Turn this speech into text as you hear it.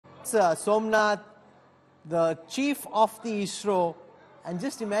Somnath, the chief of the Isro, and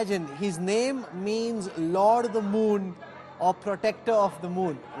just imagine, his name means Lord of the Moon or Protector of the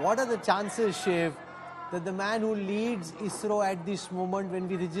Moon. What are the chances, Shiv, that the man who leads Isro at this moment when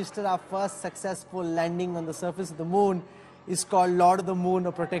we register our first successful landing on the surface of the Moon is called Lord of the Moon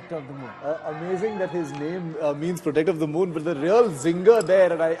or Protector of the Moon? Amazing that his name means Protector of the Moon, but the real zinger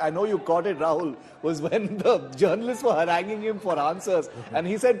there, and I know you caught it, Rahul, was when the journalists were haranguing him for answers, and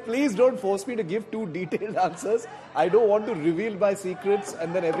he said, please don't force me to give too detailed answers. I don't want to reveal my secrets,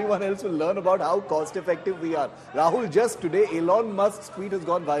 and then everyone else will learn about how cost-effective we are. Rahul, just today, Elon Musk's tweet has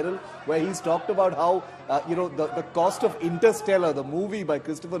gone viral, where he's talked about how, the cost of Interstellar, the movie by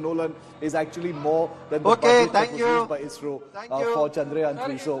Christopher Nolan, is actually more than the budget that was used by Isro for Chandrayaan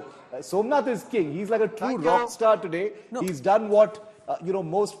 3. So, Somnath is king. He's like a true rock star today. No. He's done what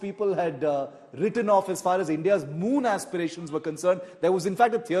most people had written off as far as India's moon aspirations were concerned. There was in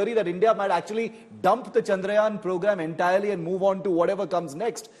fact a theory that India might actually dump the Chandrayaan program entirely and move on to whatever comes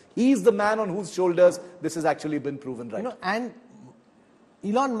next. He's the man on whose shoulders this has actually been proven right. And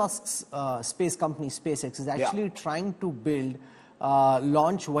Elon Musk's space company, SpaceX, is actually trying to build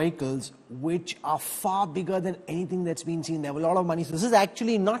launch vehicles which are far bigger than anything that's been seen. They have a lot of money. So this is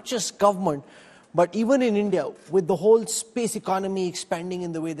actually not just government, but even in India, with the whole space economy expanding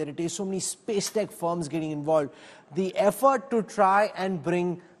in the way that it is, so many space tech firms getting involved, the effort to try and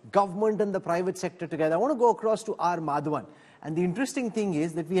bring government and the private sector together. I want to go across to R. Madhavan. And the interesting thing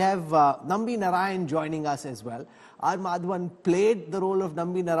is that we have Nambi Narayan joining us as well. R. Madhavan played the role of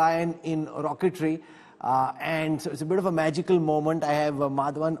Nambi Narayan in rocketry. And so it's a bit of a magical moment. I have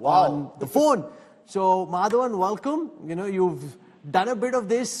Madhavan on the phone. So Madhavan, welcome. You've done a bit of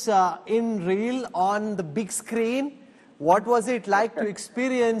this in real on the big screen. What was it like to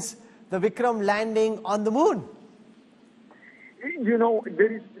experience the Vikram landing on the moon?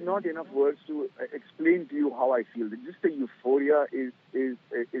 There is not enough words to explain to you how I feel. Just the euphoria is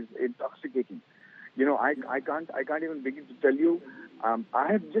intoxicating. I can't even begin to tell you.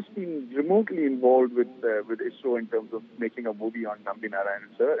 I have just been remotely involved with Isro in terms of making a movie on Nambi Narayan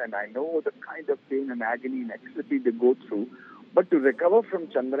sir, and I know the kind of pain and agony and ecstasy they go through. But to recover from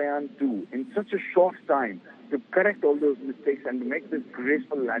Chandrayaan 2 in such a short time, to correct all those mistakes and to make this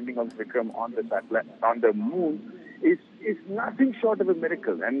graceful landing of Vikram on the satellite, on the moon, is nothing short of a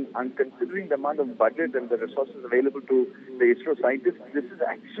miracle. And considering the amount of budget and the resources available to the Isro scientists, this is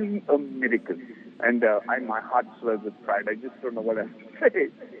actually a miracle. And my heart swells with pride. I just don't know what else to say.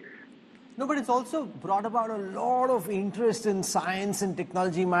 No, but it's also brought about a lot of interest in science and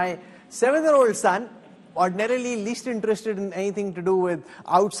technology. My 7-year-old son, ordinarily least interested in anything to do with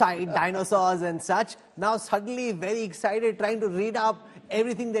outside dinosaurs and such, now suddenly very excited, trying to read up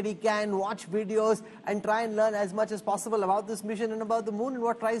everything that he can, watch videos, and try and learn as much as possible about this mission and about the moon and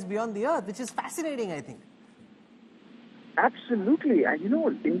what lies beyond the Earth, which is fascinating, I think. Absolutely. And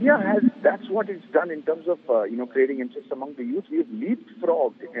India has, that's what it's done in terms of, creating interest among the youth. We have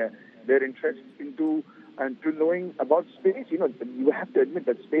leapfrogged their interest into knowing about space. You have to admit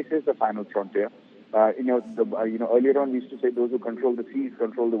that space is the final frontier. Earlier on we used to say those who control the seas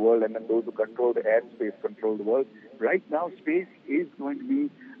control the world, and then those who control the airspace control the world. Right now, space is going to be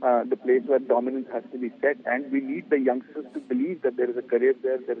the place where dominance has to be set, and we need the youngsters to believe that there is a career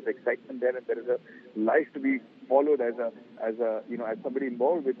there is excitement there, and there is a life to be followed as somebody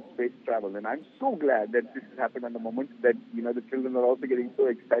involved with space travel. And I'm so glad that this has happened at the moment that the children are also getting so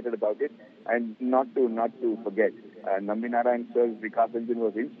excited about it. And not to forget, Nambi Narayan sir's Vikas engine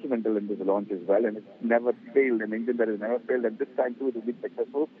was instrumental in this launch as well, and it's never failed. An engine that has never failed, and this time too it has been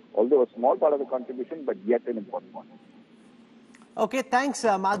successful, although a small part of the contribution, but yet an important one. Okay, thanks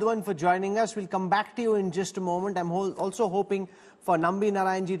Madhavan for joining us. We'll come back to you in just a moment. I'm also hoping for Nambi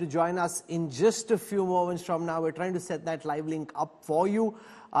Narayanji to join us in just a few moments from now. We're trying to set that live link up for you.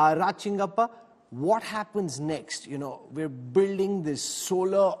 Chengappa, what happens next? We're building this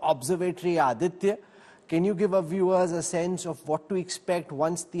solar observatory Aditya. Can you give our viewers a sense of what to expect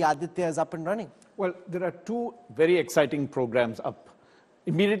once the Aditya is up and running? Well, there are two very exciting programs up.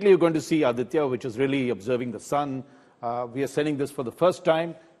 Immediately you're going to see Aditya, which is really observing the sun. We are sending this for the first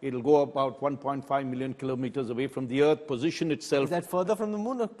time. It'll go about 1.5 million kilometers away from the Earth, position itself. Is that further from the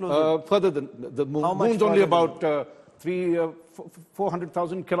moon or closer? Further than the moon. How much moon's only about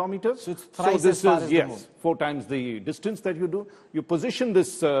 400,000 kilometers. So it's thrice as far as the moon. Yes, 4 times the distance that you do. You position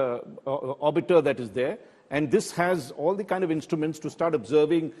this orbiter that is there, and this has all the kind of instruments to start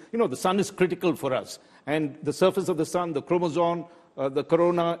observing. The sun is critical for us, and the surface of the sun, the chromosome, the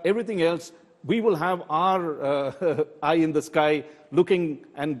corona, everything else. We will have our eye in the sky looking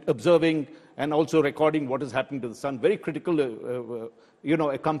and observing and also recording what is happening to the sun. Very critical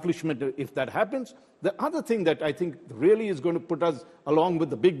accomplishment if that happens. The other thing that I think really is going to put us along with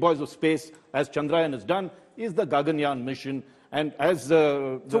the big boys of space, as Chandrayaan has done, is the Gaganyaan mission. And as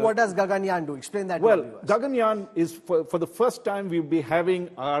so what does Gaganyaan do? Explain that to well, our viewers. Gaganyaan is, for the first time, we'll be having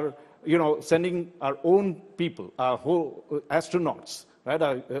our, sending our own people, our whole astronauts, right,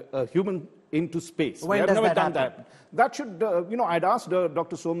 a human into space. When we have does never that done happen? that. That should, I'd asked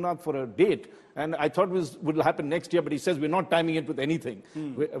Dr. Somnath for a date, and I thought it would happen next year, but he says we're not timing it with anything.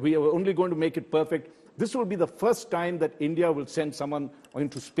 We are only going to make it perfect. This will be the first time that India will send someone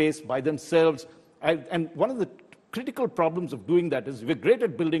into space by themselves. And one of the critical problems of doing that is we're great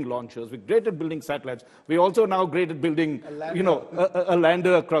at building launchers, we're great at building satellites, we're also now great at building, a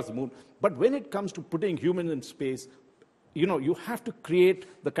lander across the moon. But when it comes to putting humans in space, you have to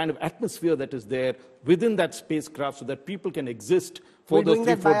create the kind of atmosphere that is there within that spacecraft so that people can exist for those 3-4 days.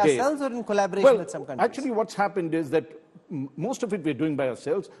 We're doing that by ourselves or in collaboration with some countries? Actually, what's happened is that most of it we're doing by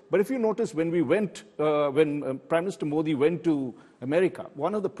ourselves. But if you notice, when we went, when Prime Minister Modi went to America,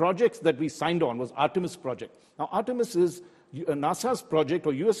 one of the projects that we signed on was Artemis project. Now, Artemis is NASA's project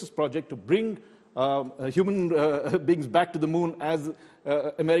or US's project to bring human beings back to the moon, as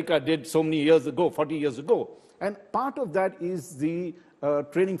America did so many years ago, 40 years ago. And part of that is the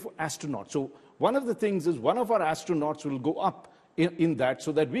training for astronauts. So one of the things is one of our astronauts will go up in that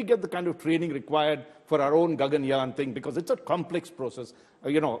so that we get the kind of training required for our own Gaganyaan thing, because it's a complex process,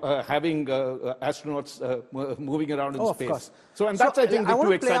 having astronauts moving around in space. Of course. So, and that's, I think, the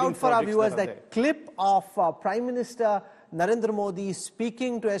two exciting projects. I want to play out for our viewers that that clip of Prime Minister Narendra Modi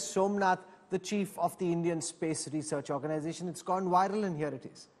speaking to S. Somnath, the chief of the Indian Space Research Organization. It's gone viral, and here it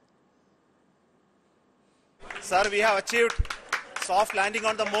is. Sir, we have achieved soft landing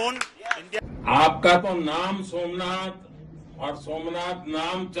on the moon. India. आपका तो नाम सोमनाथ और सोमनाथ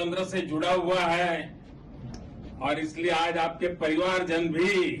नाम चंद्र से जुड़ा हुआ है, और इसलिए आज आपके परिवारजन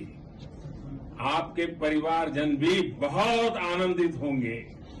भी बहुत आनंदित होंगे।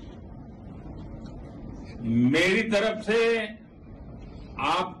 मेरी तरफ से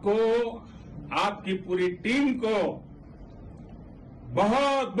आपको, आपकी पूरी टीम को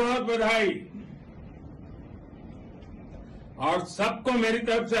बहुत बहुत बधाई, और सबको मेरी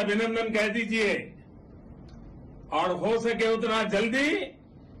तरफ से अभिनंदन कह दीजिए, और हो सके उतना जल्दी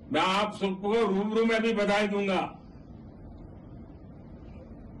मैं आप सबको रूबरू में भी बधाई दूंगा।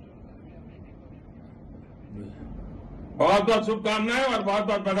 बहुत बहुत शुभकामनाएं और बहुत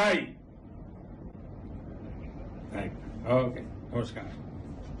बहुत बधाई। ओके, नमस्कार।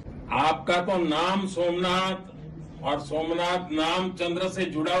 आपका तो नाम सोमनाथ और सोमनाथ नाम चंद्र से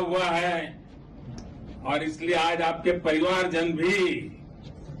जुड़ा हुआ है, और इसलिए आज आपके परिवारजन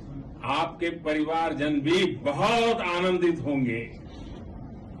भी बहुत आनंदित होंगे।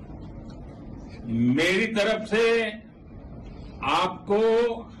 मेरी तरफ से आपको,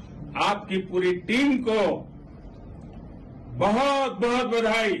 आपकी पूरी टीम को बहुत बहुत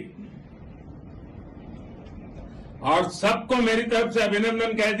बधाई, और सबको मेरी तरफ से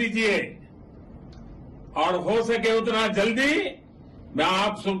अभिनंदन कह दीजिए, और हो सके उतना जल्दी मैं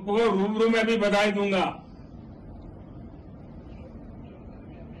आप सबको रूबरू में भी बधाई दूंगा।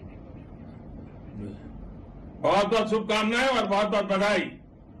 बहुत बहुत शुभकामनाएं और बहुत बहुत बधाई।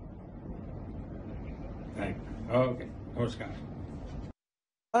 ओके, नमस्कार।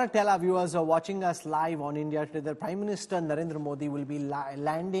 I want to tell our viewers who are watching us live on India Today that Prime Minister Narendra Modi will be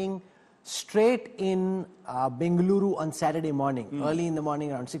landing straight in Bengaluru on Saturday morning. Early in the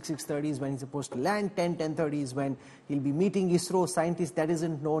morning, around 6:30 is when he's supposed to land. 10:30 is when he'll be meeting Isro scientists. That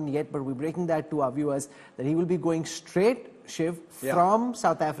isn't known yet, but we're breaking that to our viewers that he will be going straight, Shiv, from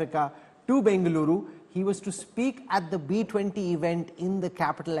South Africa to Bengaluru. He was to speak at the B20 event in the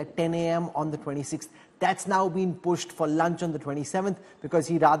capital at 10 a.m. on the 26th. That's now been pushed for lunch on the 27th because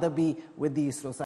he'd rather be with the Isro scientists.